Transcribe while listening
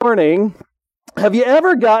morning, have you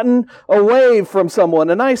ever gotten a wave from someone,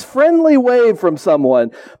 a nice friendly wave from someone?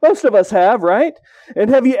 Most of us have, right? And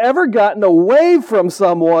have you ever gotten a wave from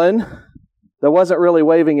someone that wasn't really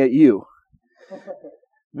waving at you?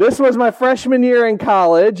 This was my freshman year in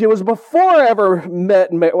college. It was before I ever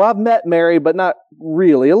met Mary. Well, I've met Mary, but not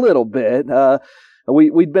really, a little bit.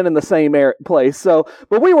 We'd been in the same place.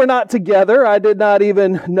 But we were not together. I did not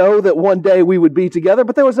even know that one day we would be together.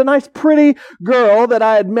 But there was a nice, pretty girl that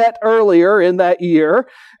I had met earlier in that year.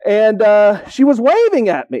 And she was waving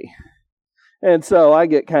at me. And so I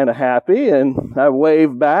get kind of happy and I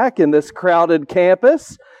wave back in this crowded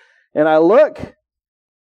campus. And I look,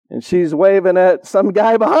 and she's waving at some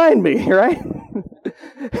guy behind me, right?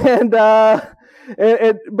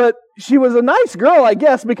 But she was a nice girl, I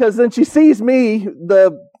guess, because then she sees me,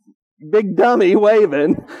 the big dummy,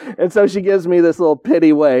 waving, and so she gives me this little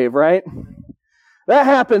pity wave, right? That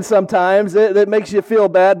happens sometimes. It makes you feel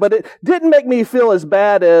bad, but it didn't make me feel as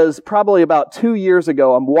bad as probably about 2 years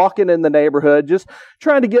ago. I'm walking in the neighborhood, just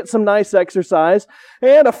trying to get some nice exercise,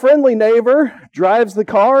 and a friendly neighbor drives the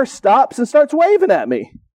car, stops, and starts waving at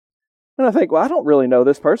me. And I think, well, I don't really know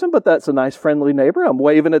this person, but that's a nice friendly neighbor. I'm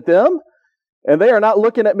waving at them. And they are not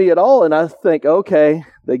looking at me at all. And I think, okay,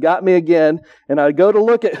 they got me again. And I go to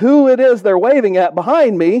look at who it is they're waving at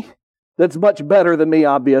behind me. That's much better than me,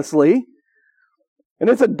 obviously.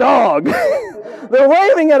 And it's a dog. They're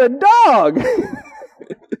waving at a dog.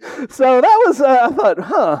 So that was, I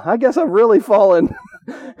thought, I guess I've really fallen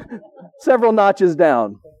several notches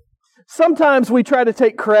down. Sometimes we try to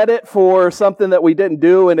take credit for something that we didn't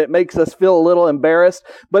do and it makes us feel a little embarrassed.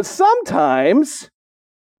 But sometimes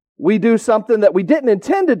we do something that we didn't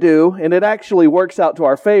intend to do and it actually works out to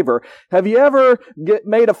our favor. Have you ever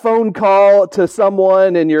made a phone call to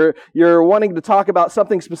someone and you're wanting to talk about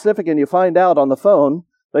something specific and you find out on the phone,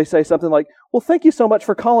 they say something like, well, thank you so much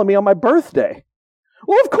for calling me on my birthday.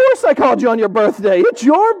 Well, of course I called you on your birthday. It's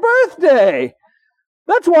your birthday.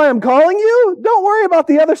 That's why I'm calling you. Don't worry about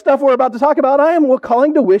the other stuff we're about to talk about. I am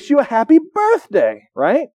calling to wish you a happy birthday,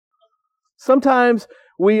 right? Sometimes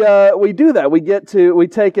we do that. We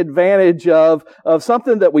take advantage of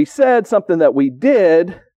something that we said, something that we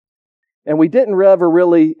did, and we didn't ever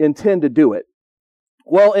really intend to do it.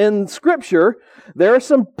 Well, in Scripture, there are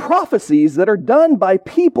some prophecies that are done by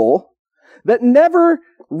people that never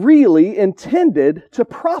really intended to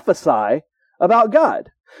prophesy about God.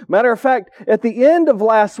 Matter of fact, at the end of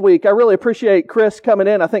last week, I really appreciate Chris coming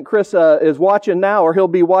in. I think Chris is watching now, or he'll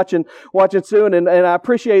be watching soon. And I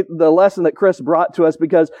appreciate the lesson that Chris brought to us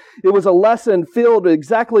because it was a lesson filled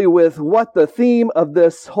exactly with what the theme of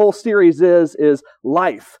this whole series is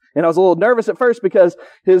life. And I was a little nervous at first because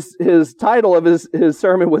his title of his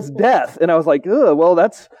sermon was death. And I was like,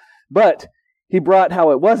 but he brought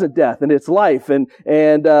how it wasn't death and it's life, and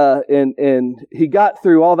he got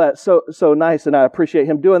through all that so nice, and I appreciate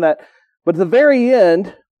him doing that. But at the very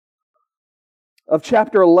end of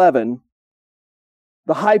chapter 11,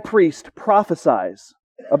 the high priest prophesies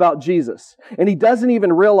about Jesus, and he doesn't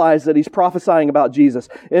even realize that he's prophesying about Jesus.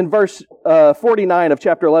 In verse 49 of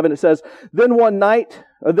chapter 11, it says, Then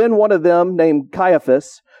one of them named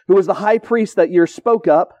Caiaphas, who was the high priest that year, spoke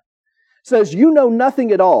up, says, "You know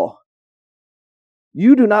nothing at all.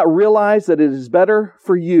 You do not realize that it is better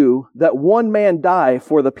for you that one man die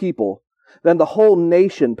for the people than the whole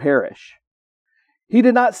nation perish." He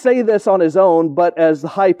did not say this on his own, but as the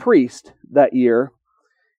high priest that year,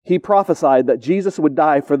 he prophesied that Jesus would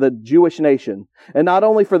die for the Jewish nation, and not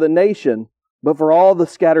only for the nation, but for all the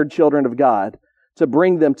scattered children of God, to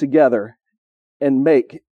bring them together and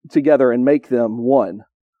make them one.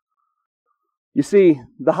 You see,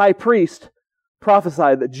 the high priest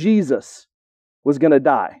prophesied that Jesus was going to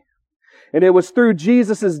die. And it was through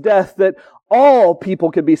Jesus' death that all people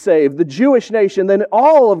could be saved. The Jewish nation, then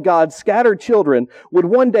all of God's scattered children would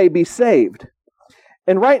one day be saved.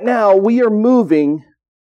 And right now we are moving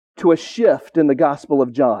to a shift in the Gospel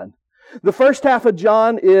of John. The first half of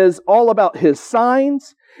John is all about his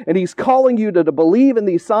signs, and he's calling you to believe in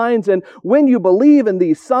these signs. And when you believe in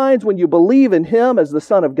these signs, when you believe in him as the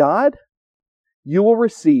Son of God, you will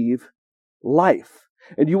receive life.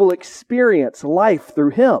 And you will experience life through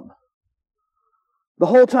him. The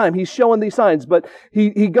whole time he's showing these signs, but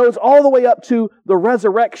he goes all the way up to the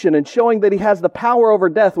resurrection and showing that he has the power over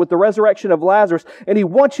death with the resurrection of Lazarus. And he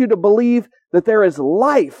wants you to believe that there is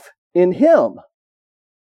life in him.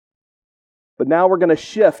 But now we're going to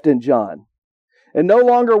shift in John. And no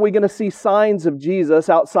longer are we going to see signs of Jesus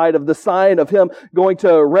outside of the sign of him going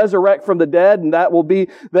to resurrect from the dead. And that will be,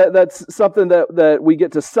 that's something that we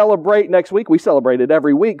get to celebrate next week. We celebrate it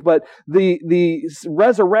every week. But the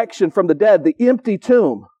resurrection from the dead, the empty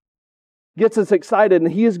tomb, gets us excited,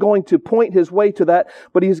 and he is going to point his way to that,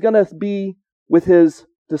 but he's going to be with his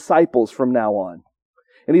disciples from now on.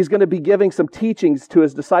 And he's going to be giving some teachings to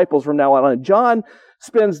his disciples from now on. And John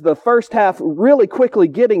spends the first half really quickly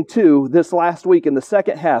getting to this last week, and the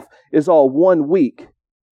second half is all 1 week.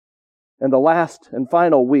 And the last and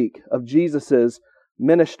final week of Jesus'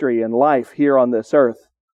 ministry and life here on this earth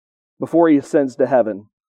before he ascends to heaven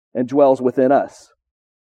and dwells within us.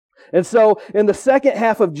 And so in the second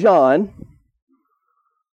half of John,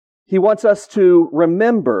 he wants us to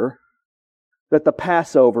remember that the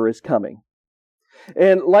Passover is coming.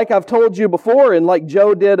 And like I've told you before, and like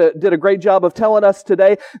Joe did a great job of telling us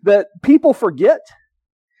today, that people forget.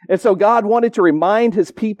 And so God wanted to remind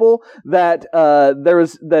his people that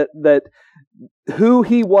that who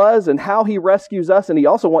he was and how he rescues us, and he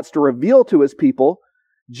also wants to reveal to his people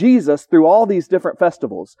Jesus through all these different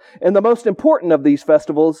festivals. And the most important of these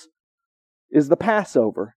festivals is the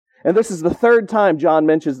Passover. And this is the third time John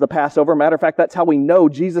mentions the Passover. Matter of fact, that's how we know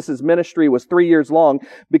Jesus' ministry was 3 years long,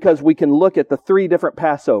 because we can look at the 3 different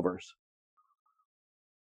Passovers.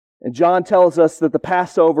 And John tells us that the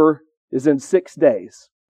Passover is in 6 days.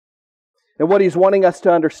 And what he's wanting us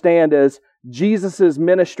to understand is Jesus'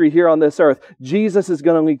 ministry here on this earth. Jesus is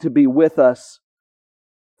going to be with us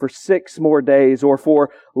for 6 more days, or for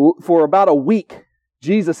about a week.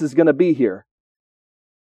 Jesus is going to be here.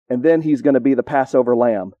 And then he's going to be the Passover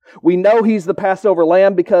lamb. We know he's the Passover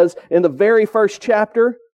lamb because in the very first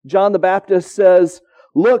chapter, John the Baptist says,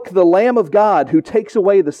 "Look, the Lamb of God who takes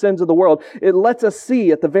away the sins of the world." It lets us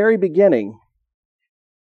see at the very beginning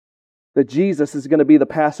that Jesus is going to be the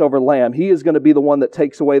Passover lamb. He is going to be the one that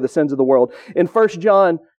takes away the sins of the world. In 1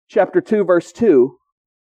 John chapter 2, verse 2,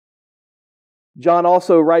 John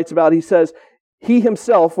also writes about, he says, "He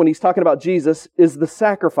himself," when he's talking about Jesus, "is the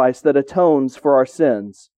sacrifice that atones for our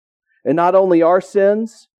sins. And not only our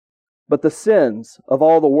sins, but the sins of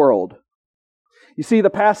all the world." You see, the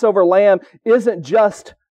Passover lamb isn't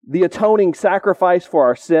just the atoning sacrifice for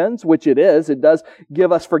our sins, which it is. It does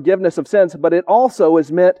give us forgiveness of sins, but it also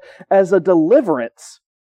is meant as a deliverance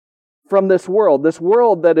from this world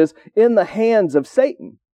that is in the hands of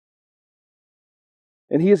Satan.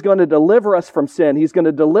 And he is going to deliver us from sin. He's going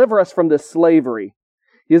to deliver us from this slavery.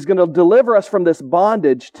 He is going to deliver us from this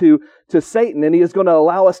bondage to Satan, and he is going to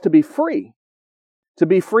allow us to be free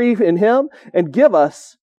in him and give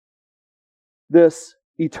us this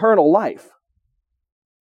eternal life.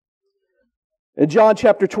 In John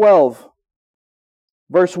chapter 12,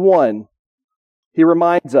 verse 1, he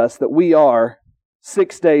reminds us that we are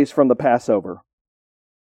 6 days from the Passover.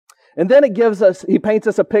 And then he paints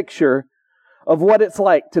us a picture of what it's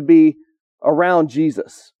like to be around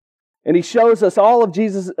Jesus. And he shows us all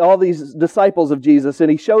these disciples of Jesus, and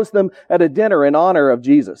he shows them at a dinner in honor of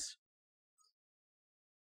Jesus.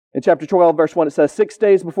 In chapter 12, verse 1, it says, 6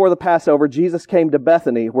 days before the Passover, Jesus came to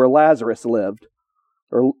Bethany, where Lazarus lived,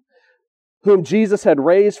 whom Jesus had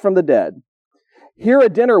raised from the dead. Here a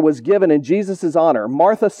dinner was given in Jesus' honor.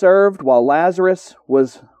 Martha served, while Lazarus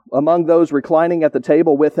was among those reclining at the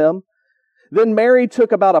table with him. Then Mary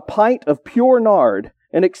took about a pint of pure nard,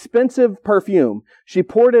 an expensive perfume. She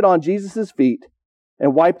poured it on Jesus' feet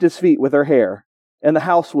and wiped his feet with her hair, and the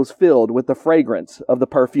house was filled with the fragrance of the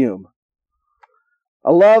perfume.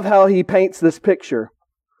 I love how he paints this picture.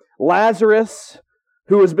 Lazarus,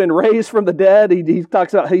 who has been raised from the dead, he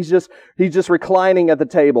talks about he's just reclining at the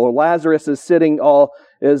table. Lazarus is sitting all,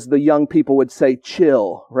 as the young people would say,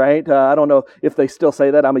 chill, right? I don't know if they still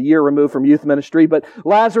say that. I'm a year removed from youth ministry, but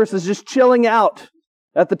Lazarus is just chilling out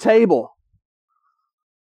at the table.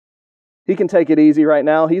 He can take it easy right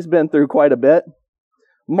now. He's been through quite a bit.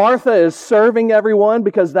 Martha is serving everyone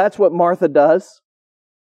because that's what Martha does.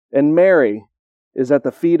 And Mary is at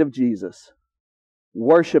the feet of Jesus,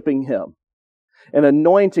 worshiping him and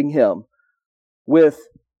anointing him with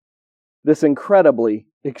this incredibly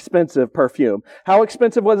expensive perfume. How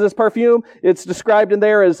expensive was this perfume? It's described in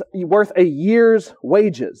there as worth a year's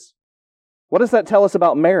wages. What does that tell us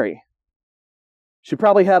about Mary? She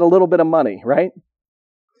probably had a little bit of money, right?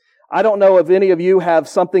 I don't know if any of you have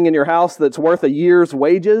something in your house that's worth a year's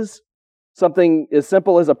wages. Something as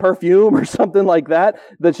simple as a perfume or something like that,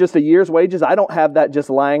 that's just a year's wages. I don't have that just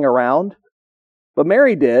lying around. But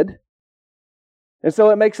Mary did. And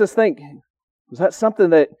so it makes us think, is that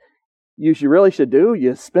something that you really should do?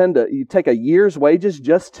 You take a year's wages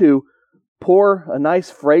just to pour a nice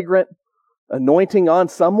fragrant anointing on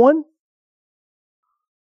someone?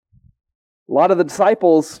 A lot of the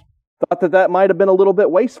disciples thought that might have been a little bit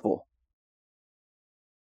wasteful.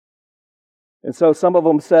 And so some of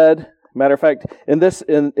them said, Matter of fact,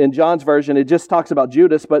 in John's version, it just talks about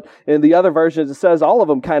Judas, but in the other versions, it says all of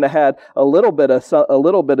them kind of had a little bit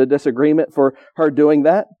of disagreement for her doing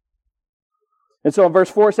that. And so in verse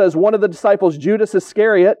 4 it says, one of the disciples, Judas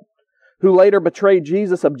Iscariot, who later betrayed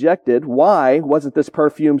Jesus, objected, why wasn't this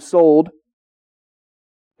perfume sold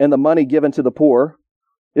and the money given to the poor?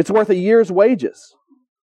 It's worth a year's wages.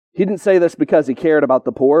 He didn't say this because he cared about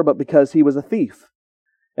the poor, but because he was a thief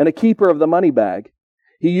and a keeper of the money bag.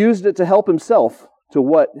 He used it to help himself to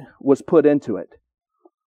what was put into it.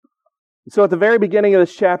 So at the very beginning of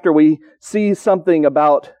this chapter, we see something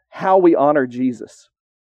about how we honor Jesus.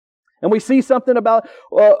 And we see something about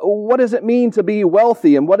what does it mean to be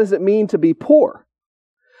wealthy and what does it mean to be poor.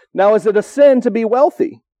 Now, is it a sin to be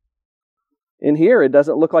wealthy? In here, it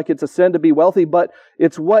doesn't look like it's a sin to be wealthy, but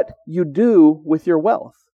it's what you do with your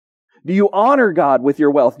wealth. Do you honor God with your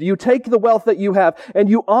wealth? Do you take the wealth that you have and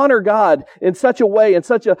you honor God in such a way, in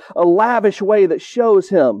such a lavish way that shows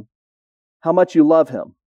Him how much you love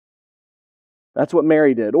Him? That's what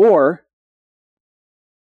Mary did. Or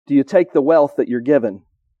do you take the wealth that you're given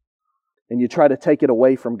and you try to take it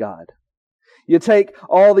away from God? You take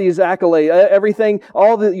all these accolades, everything,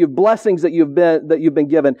 all the blessings that you've been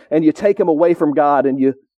given, and you take them away from God and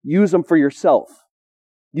you use them for yourself.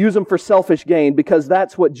 Use them for selfish gain, because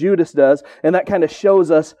that's what Judas does, and that kind of shows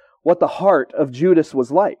us what the heart of Judas was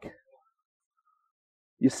like.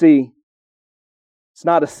 You see, it's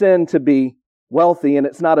not a sin to be wealthy, and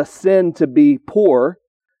it's not a sin to be poor,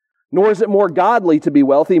 nor is it more godly to be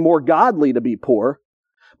wealthy, more godly to be poor,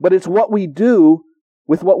 but it's what we do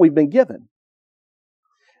with what we've been given.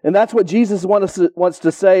 And that's what Jesus wants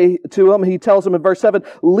to say to him. He tells him in verse 7,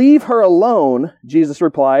 "Leave her alone," Jesus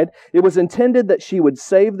replied. "It was intended that she would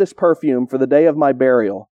save this perfume for the day of my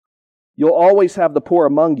burial. You'll always have the poor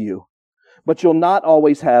among you, but you'll not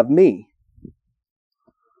always have me."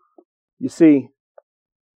 You see,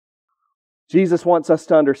 Jesus wants us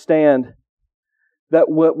to understand that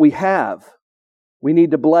what we have, we need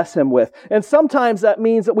to bless Him with. And sometimes that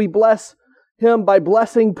means that we bless Him by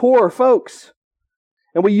blessing poor folks.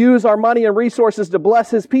 And we use our money and resources to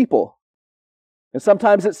bless His people. And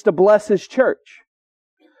sometimes it's to bless His church.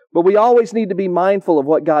 But we always need to be mindful of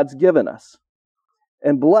what God's given us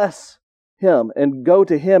and bless Him and go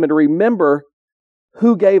to Him and remember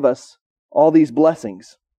who gave us all these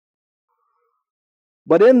blessings.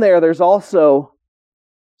 But in there's also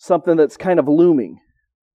something that's kind of looming.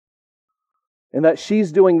 And that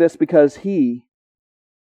she's doing this because He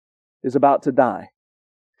is about to die.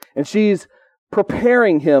 And she's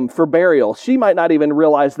preparing Him for burial. She might not even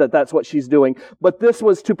realize that that's what she's doing, but this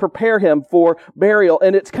was to prepare Him for burial.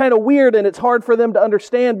 And it's kind of weird and it's hard for them to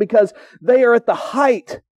understand because they are at the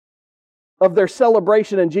height of their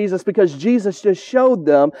celebration in Jesus, because Jesus just showed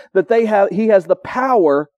them that He has the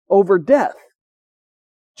power over death.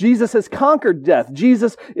 Jesus has conquered death.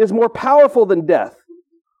 Jesus is more powerful than death.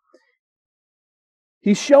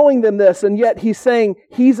 He's showing them this, and yet He's saying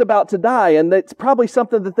He's about to die, and it's probably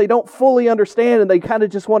something that they don't fully understand, and they kind of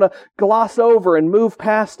just want to gloss over and move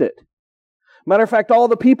past it. Matter of fact, all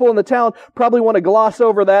the people in the town probably want to gloss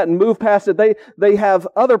over that and move past it. They have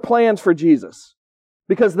other plans for Jesus,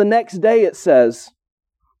 because the next day it says,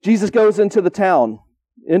 Jesus goes into the town,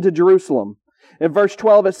 into Jerusalem. In verse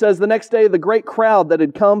 12 it says, the next day the great crowd that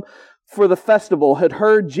had come for the festival had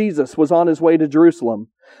heard Jesus was on His way to Jerusalem.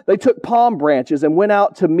 They took palm branches and went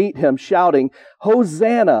out to meet Him, shouting,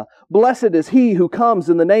 "Hosanna! Blessed is He who comes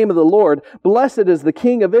in the name of the Lord. Blessed is the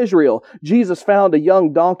King of Israel." Jesus found a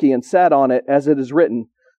young donkey and sat on it, as it is written,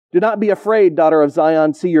 "Do not be afraid, daughter of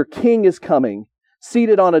Zion. See, your King is coming,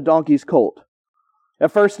 seated on a donkey's colt."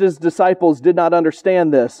 At first His disciples did not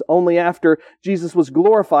understand this. Only after Jesus was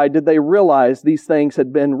glorified did they realize these things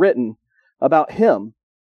had been written about Him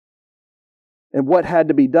and what had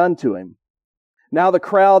to be done to Him. Now the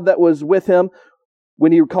crowd that was with Him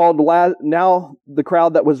when He called Lazarus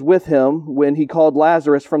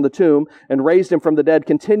from the tomb and raised him from the dead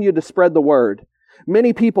continued to spread the word.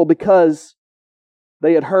 Many people, because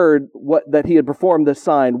they had heard that He had performed this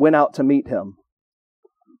sign, went out to meet Him.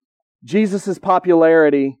 Jesus'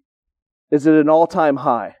 popularity is at an all-time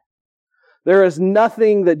high. There is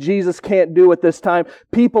nothing that Jesus can't do at this time.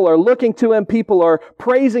 People are looking to Him. People are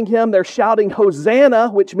praising Him. They're shouting Hosanna,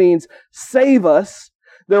 which means save us.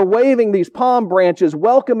 They're waving these palm branches,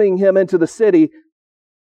 welcoming Him into the city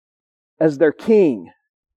as their King,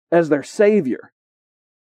 as their Savior.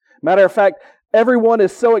 Matter of fact, everyone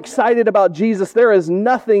is so excited about Jesus, there is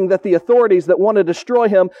nothing that the authorities that want to destroy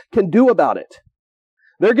Him can do about it.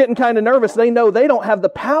 They're getting kind of nervous. They know they don't have the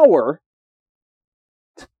power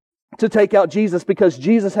to take out Jesus because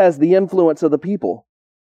Jesus has the influence of the people.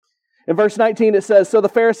 In verse 19 it says, "So the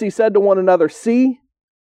Pharisees said to one another, 'See,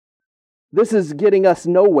 this is getting us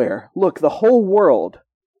nowhere. Look, the whole world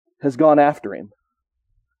has gone after him.'"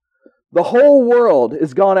 The whole world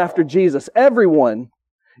has gone after Jesus. Everyone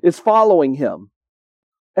is following him.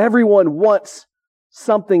 Everyone wants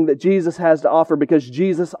something that Jesus has to offer because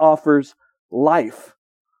Jesus offers life.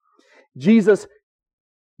 Jesus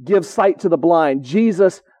gives sight to the blind.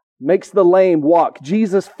 Jesus makes the lame walk.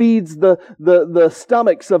 Jesus feeds the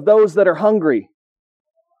stomachs of those that are hungry.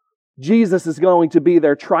 Jesus is going to be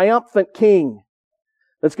their triumphant king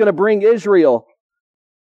that's going to bring Israel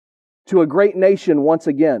to a great nation once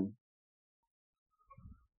again.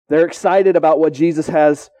 They're excited about what Jesus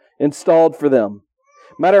has installed for them.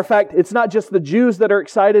 Matter of fact, it's not just the Jews that are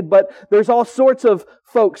excited, but there's all sorts of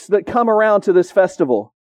folks that come around to this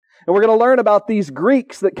festival. And we're going to learn about these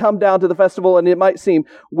Greeks that come down to the festival, and it might seem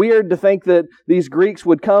weird to think that these Greeks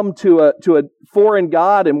would come to a foreign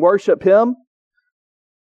god and worship him.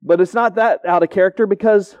 But it's not that out of character,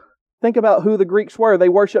 because think about who the Greeks were. They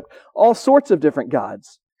worshiped all sorts of different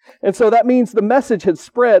gods. And so that means the message had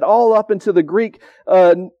spread all up into the Greek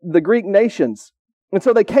nations. And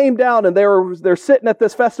so they came down and they're sitting at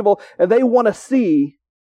this festival and they want to see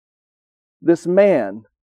this man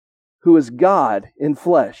who is God in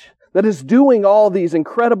flesh, that is doing all these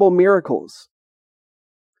incredible miracles.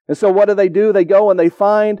 And so what do? They go and they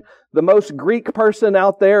find the most Greek person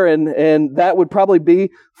out there, and that would probably be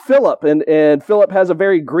Philip. And Philip has a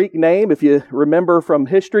very Greek name. If you remember from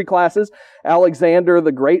history classes, Alexander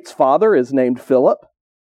the Great's father is named Philip.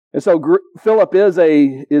 And so Philip is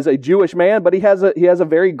a Jewish man, but he has a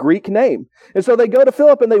very Greek name. And so they go to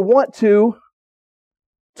Philip and they want to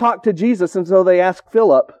talk to Jesus. And so they ask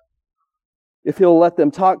Philip if he'll let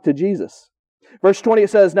them talk to Jesus. Verse 20, it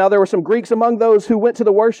says, "Now there were some Greeks among those who went to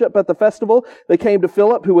the worship at the festival. They came to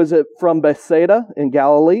Philip, who was from Bethsaida in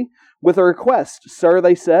Galilee, with a request. 'Sir,'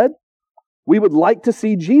 they said, 'we would like to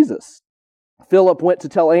see Jesus.' Philip went to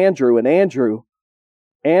tell Andrew, and Andrew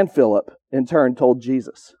and Philip in turn told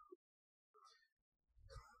Jesus."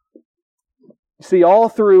 See, all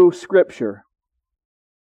through Scripture,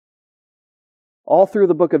 all through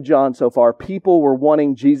the book of John so far, people were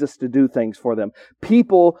wanting Jesus to do things for them.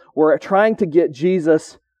 People were trying to get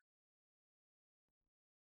Jesus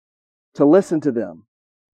to listen to them.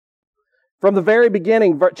 From the very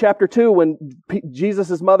beginning, chapter 2, when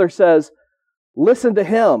Jesus' mother says, "Listen to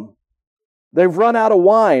him. They've run out of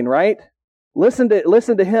wine," right? Listen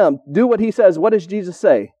to him. Do what he says. What does Jesus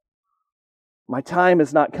say? "My time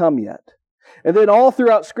has not come yet." And then all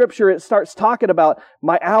throughout Scripture, it starts talking about,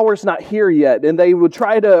 "My hour's not here yet." And they would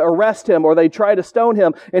try to arrest him or they'd try to stone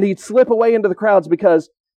him, and he'd slip away into the crowds because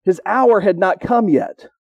his hour had not come yet.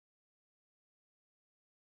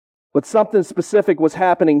 But something specific was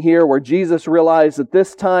happening here where Jesus realized that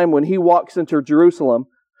this time when he walks into Jerusalem,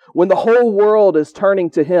 when the whole world is turning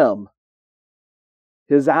to him,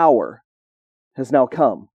 his hour has now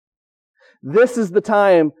come. This is the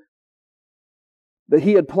time that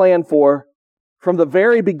he had planned for from the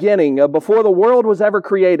very beginning, before the world was ever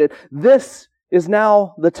created. This is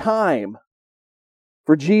now the time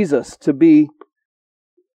for Jesus to be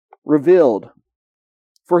revealed,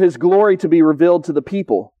 for his glory to be revealed to the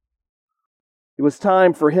people. It was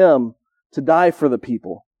time for him to die for the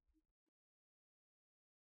people.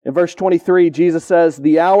 In verse 23, Jesus says,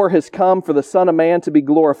 "The hour has come for the Son of Man to be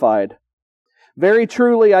glorified. Very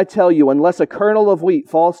truly I tell you, unless a kernel of wheat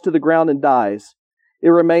falls to the ground and dies, it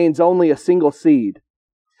remains only a single seed.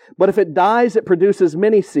 But if it dies, it produces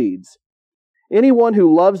many seeds. Anyone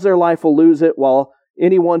who loves their life will lose it, while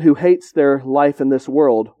anyone who hates their life in this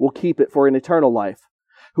world will keep it for an eternal life.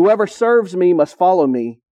 Whoever serves me must follow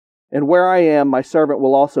me, and where I am, my servant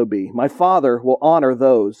will also be. My Father will honor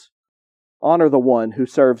the one who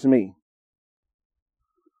serves me."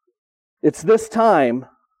 It's this time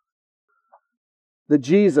that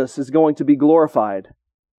Jesus is going to be glorified.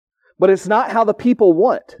 But it's not how the people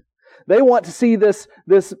want. They want to see this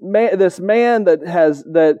man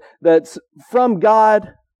that's from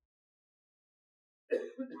God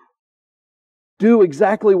do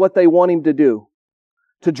exactly what they want him to do.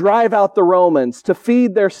 To drive out the Romans, to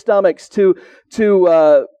feed their stomachs, to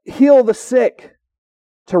heal the sick,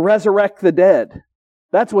 to resurrect the dead.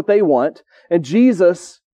 That's what they want. And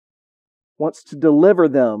Jesus wants to deliver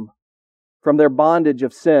them from their bondage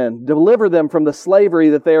of sin. Deliver them from the slavery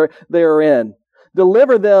that they are in.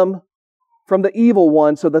 Deliver them from the evil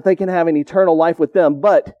one so that they can have an eternal life with them.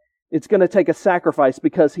 But it's going to take a sacrifice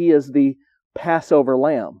because he is the Passover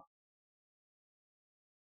lamb.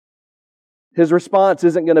 His response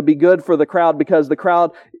isn't going to be good for the crowd because the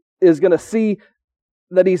crowd is going to see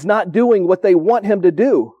that he's not doing what they want him to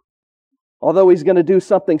do. although He's going to do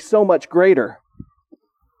something so much greater.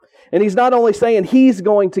 And He's not only saying He's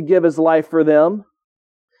going to give His life for them,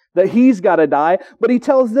 that He's got to die, but He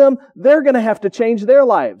tells them they're going to have to change their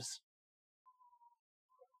lives.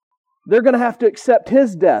 They're going to have to accept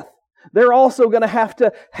His death. They're also going to have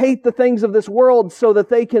to hate the things of this world so that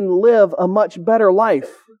they can live a much better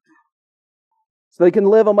life. So they can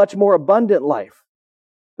live a much more abundant life.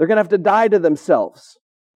 They're going to have to die to themselves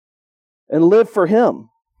and live for Him.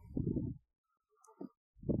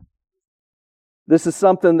 This is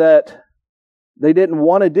something that they didn't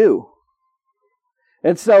want to do.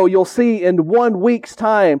 And so you'll see in 1 week's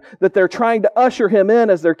time that they're trying to usher Him in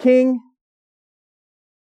as their king.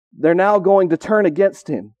 They're now going to turn against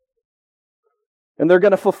Him. And they're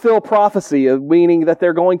going to fulfill prophecy, meaning that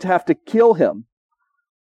they're going to have to kill Him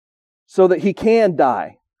so that He can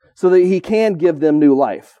die, so that He can give them new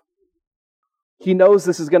life. He knows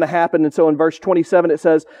this is going to happen, and so in verse 27 it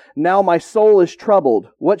says, "Now my soul is troubled.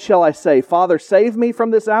 What shall I say? Father, save me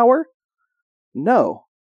from this hour? No.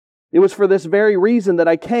 It was for this very reason that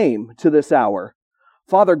I came to this hour.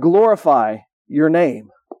 Father, glorify your name."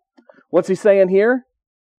 What's He saying here?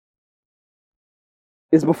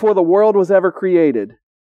 Is before the world was ever created,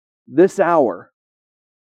 this hour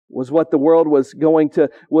was what the world was going to,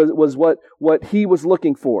 was what He was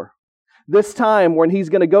looking for. This time when He's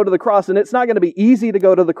going to go to the cross, and it's not going to be easy to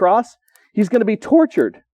go to the cross. He's going to be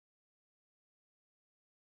tortured.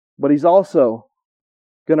 But He's also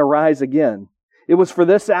going to rise again. It was for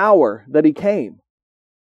this hour that He came.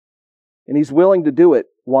 And He's willing to do it.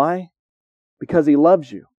 Why? Because He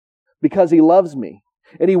loves you. Because He loves me.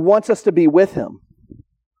 And He wants us to be with Him.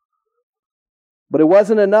 But it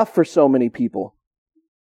wasn't enough for so many people.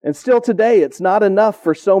 And still today, it's not enough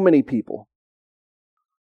for so many people.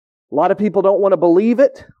 A lot of people don't want to believe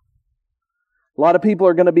it. A lot of people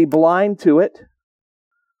are going to be blind to it.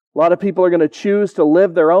 A lot of people are going to choose to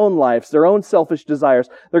live their own lives, their own selfish desires.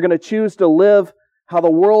 They're going to choose to live how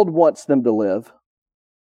the world wants them to live.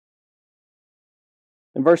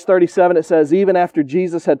 In verse 37 it says, "Even after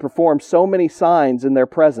Jesus had performed so many signs in their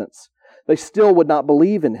presence, they still would not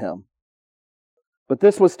believe in Him. But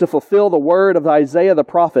this was to fulfill the word of Isaiah the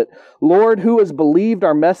prophet. Lord, who has believed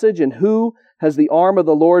our message, and who has the arm of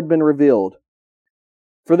the Lord been revealed?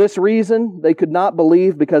 For this reason they could not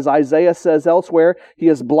believe, because Isaiah says elsewhere, He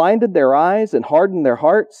has blinded their eyes and hardened their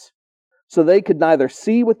hearts, so they could neither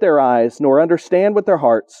see with their eyes, nor understand with their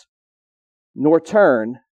hearts, nor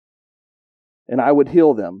turn, and I would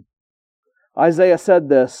heal them." Isaiah said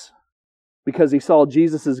this because he saw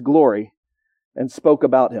Jesus' glory and spoke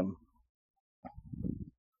about Him.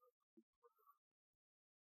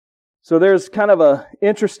 So there's kind of an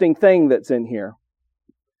interesting thing that's in here.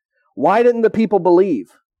 Why didn't the people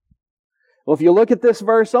believe? Well, if you look at this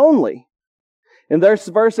verse only, in this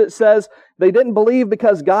verse it says they didn't believe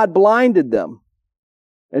because God blinded them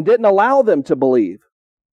and didn't allow them to believe.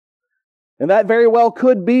 And that very well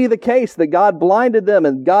could be the case, that God blinded them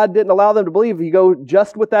and God didn't allow them to believe. If you go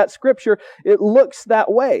just with that scripture, it looks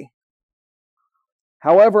that way.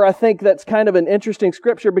 However, I think that's kind of an interesting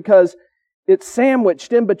scripture because it's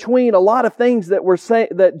sandwiched in between a lot of things that were saying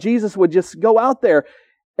that Jesus would just go out there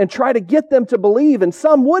and try to get them to believe, and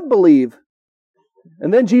some would believe.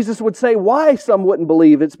 And then Jesus would say why some wouldn't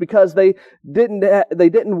believe. It's because they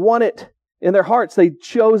didn't want it in their hearts. They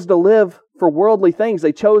chose to live for worldly things.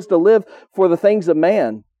 They chose to live for the things of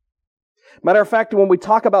man. Matter of fact, when we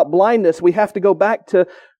talk about blindness, we have to go back to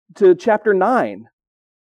chapter 9.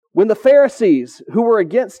 When the Pharisees who were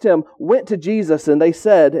against Him went to Jesus and they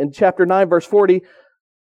said in chapter 9 verse 40,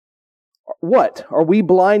 "What? Are we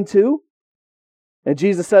blind too?" And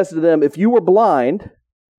Jesus says to them, "If you were blind,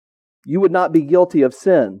 you would not be guilty of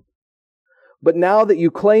sin. But now that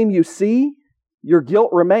you claim you see, your guilt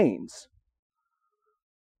remains."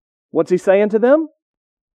 What's He saying to them?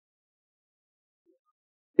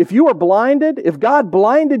 If you were blinded, if God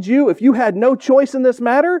blinded you, if you had no choice in this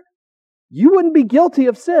matter, you wouldn't be guilty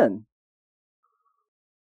of sin.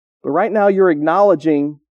 But right now you're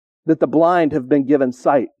acknowledging that the blind have been given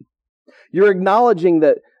sight. You're acknowledging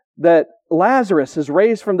that Lazarus is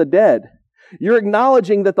raised from the dead. You're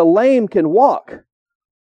acknowledging that the lame can walk.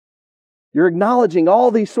 You're acknowledging all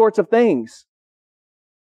these sorts of things.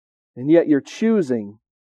 And yet you're choosing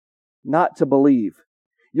not to believe.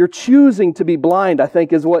 You're choosing to be blind, I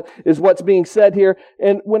think is what's being said here.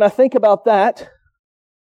 And when I think about that,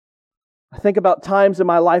 I think about times in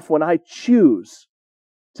my life when I choose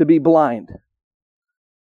to be blind.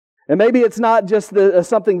 And maybe it's not just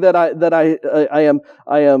something that I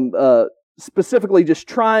am specifically just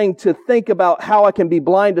trying to think about how I can be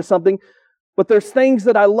blind to something, but there's things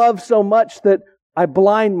that I love so much that I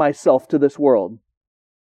blind myself to this world.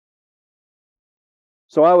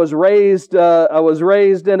 So I was raised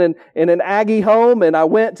in an Aggie home, and I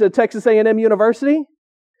went to Texas A&M University.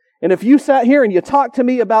 And if you sat here and you talked to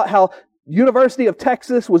me about how University of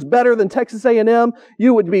Texas was better than Texas A&M,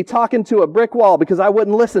 you would be talking to a brick wall, because I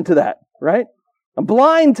wouldn't listen to that, right? I'm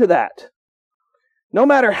blind to that. No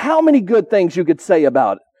matter how many good things you could say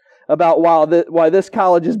about why this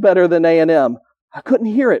college is better than A&M, I couldn't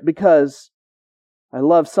hear it because I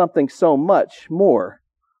love something so much more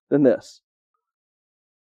than this.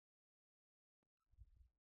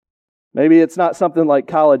 Maybe it's not something like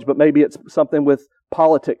college, but maybe it's something with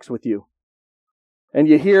politics with you. And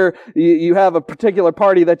you have a particular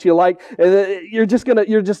party that you like, and you're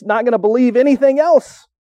just not gonna believe anything else.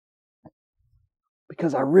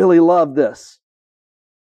 Because I really love this.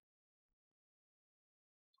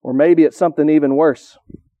 Or maybe it's something even worse.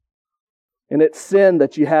 And it's sin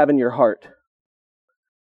that you have in your heart.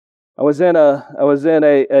 I was in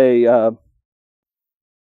a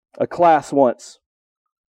class once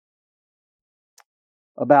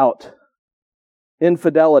about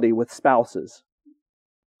infidelity with spouses.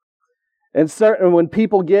 And certain when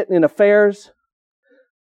people get in affairs,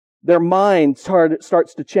 their mind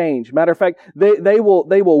starts to change. Matter of fact, they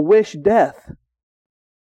will wish death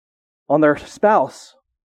on their spouse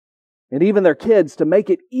and even their kids to make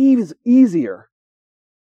it easier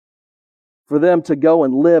for them to go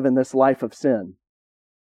and live in this life of sin.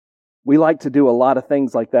 We like to do a lot of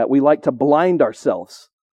things like that. We like to blind ourselves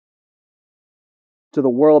to the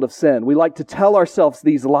world of sin. We like to tell ourselves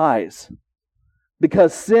these lies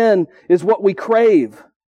because sin is what we crave.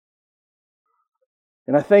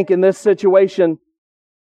 And I think in this situation,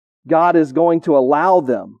 God is going to allow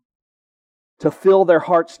them to fill their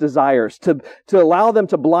heart's desires, to allow them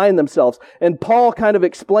to blind themselves. And Paul kind of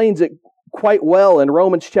explains it quite well in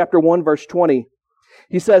Romans chapter 1, verse 20.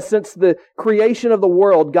 He says, since the creation of the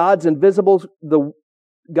world, God's invisible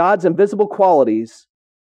qualities,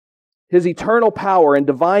 His eternal power and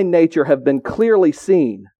divine nature have been clearly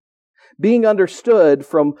seen, being understood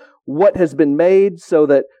from what has been made, so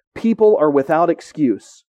that people are without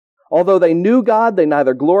excuse. Although they knew God, they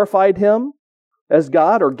neither glorified Him as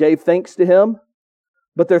God or gave thanks to Him,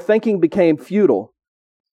 but their thinking became futile,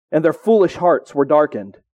 and their foolish hearts were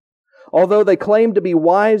darkened. Although they claimed to be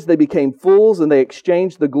wise, they became fools, and they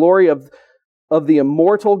exchanged the glory of the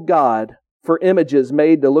immortal God for images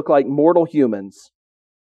made to look like mortal humans,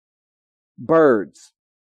 birds,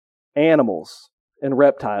 animals, and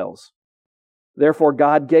reptiles. Therefore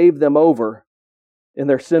God gave them over to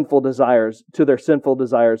their sinful desires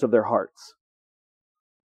of their hearts.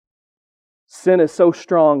 Sin is so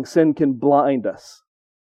strong, sin can blind us.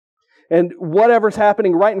 And whatever's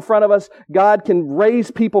happening right in front of us, God can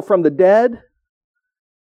raise people from the dead,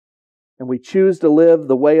 and we choose to live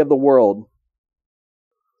the way of the world.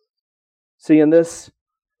 See, in this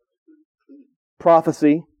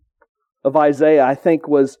prophecy of Isaiah, I think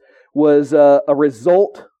was a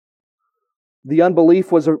result. The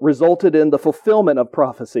unbelief resulted in the fulfillment of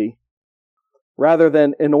prophecy, rather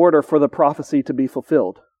than in order for the prophecy to be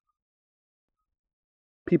fulfilled.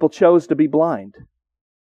 People chose to be blind.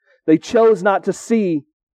 They chose not to see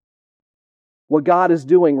what God is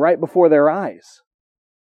doing right before their eyes.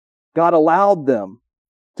 God allowed them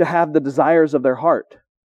to have the desires of their heart.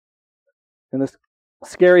 And the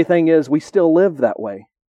scary thing is, we still live that way.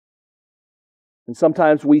 And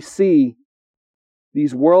sometimes we see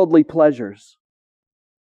these worldly pleasures.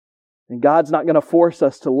 And God's not going to force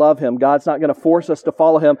us to love Him. God's not going to force us to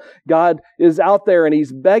follow Him. God is out there and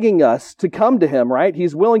He's begging us to come to Him, right?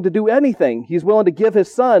 He's willing to do anything. He's willing to give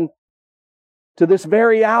His Son to this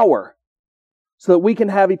very hour so that we can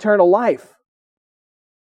have eternal life.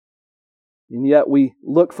 And yet we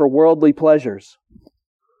look for worldly pleasures.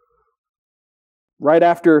 Right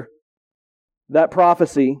after that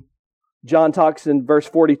prophecy, John talks in verse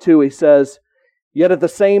 42, he says, "Yet at the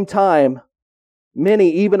same time,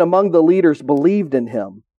 many, even among the leaders, believed in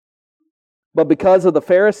Him. But because of the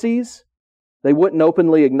Pharisees, they wouldn't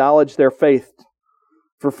openly acknowledge their faith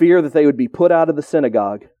for fear that they would be put out of the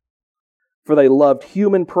synagogue. For they loved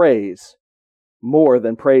human praise more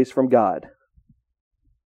than praise from God."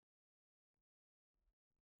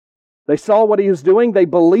 They saw what He was doing. They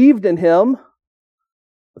believed in Him,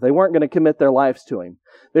 but they weren't going to commit their lives to Him.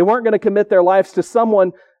 They weren't going to commit their lives to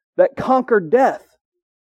someone that conquered death.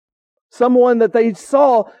 Someone that they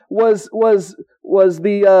saw was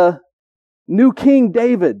the new King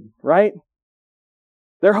David, right?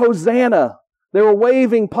 They're Hosanna. They were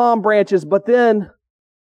waving palm branches, but then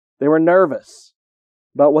they were nervous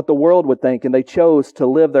about what the world would think, and they chose to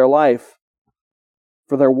live their life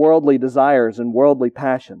for their worldly desires and worldly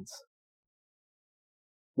passions.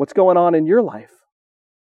 What's going on in your life?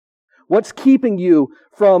 What's keeping you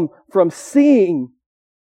from seeing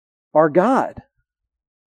our God?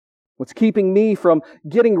 What's keeping me from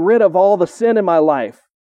getting rid of all the sin in my life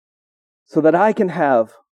so that I can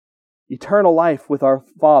have eternal life with our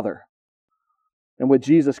Father and with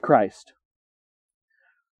Jesus Christ?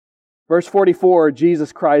 Verse 44,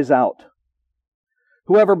 Jesus cries out,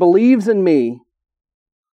 "Whoever believes in me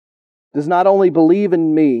does not only believe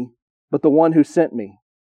in me, but the one who sent me.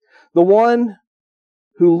 The one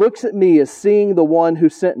who looks at me is seeing the one who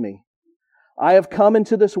sent me. I have come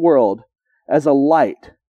into this world as a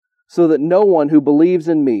light, so that no one who believes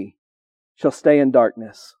in me shall stay in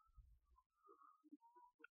darkness."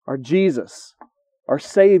 Our Jesus, our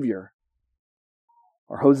Savior,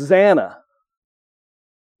 our Hosanna,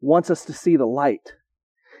 wants us to see the light.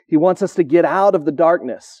 He wants us to get out of the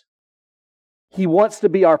darkness. He wants to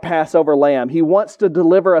be our Passover lamb. He wants to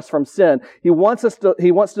deliver us from sin. He wants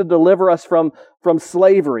to deliver us from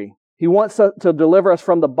slavery. He wants to deliver us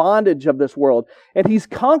from the bondage of this world. And He's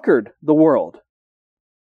conquered the world.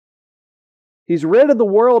 He's rid of the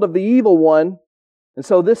world of the evil one. And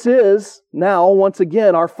so this is now, once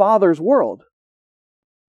again, our Father's world.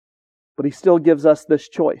 But He still gives us this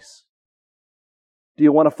choice. Do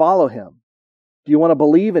you want to follow Him? Do you want to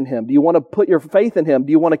believe in Him? Do you want to put your faith in Him?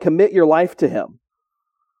 Do you want to commit your life to Him?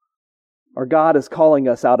 Our God is calling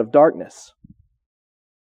us out of darkness.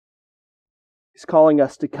 He's calling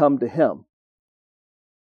us to come to Him.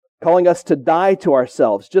 Calling us to die to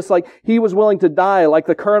ourselves. Just like He was willing to die, like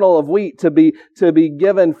the kernel of wheat to be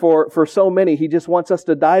given for so many. He just wants us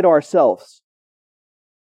to die to ourselves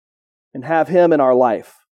and have Him in our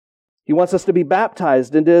life. He wants us to be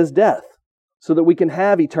baptized into His death so that we can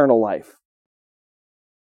have eternal life.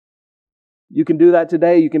 You can do that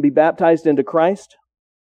today. You can be baptized into Christ.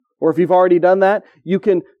 Or if you've already done that, you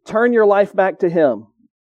can turn your life back to Him.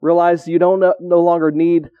 Realize you no longer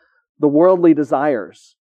need the worldly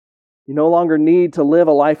desires. You no longer need to live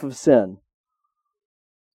a life of sin.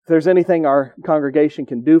 If there's anything our congregation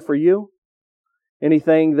can do for you,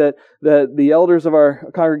 anything that the elders of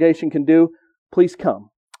our congregation can do, please come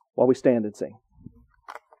while we stand and sing.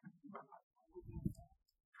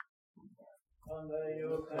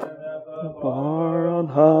 Far on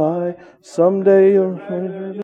high, someday you'll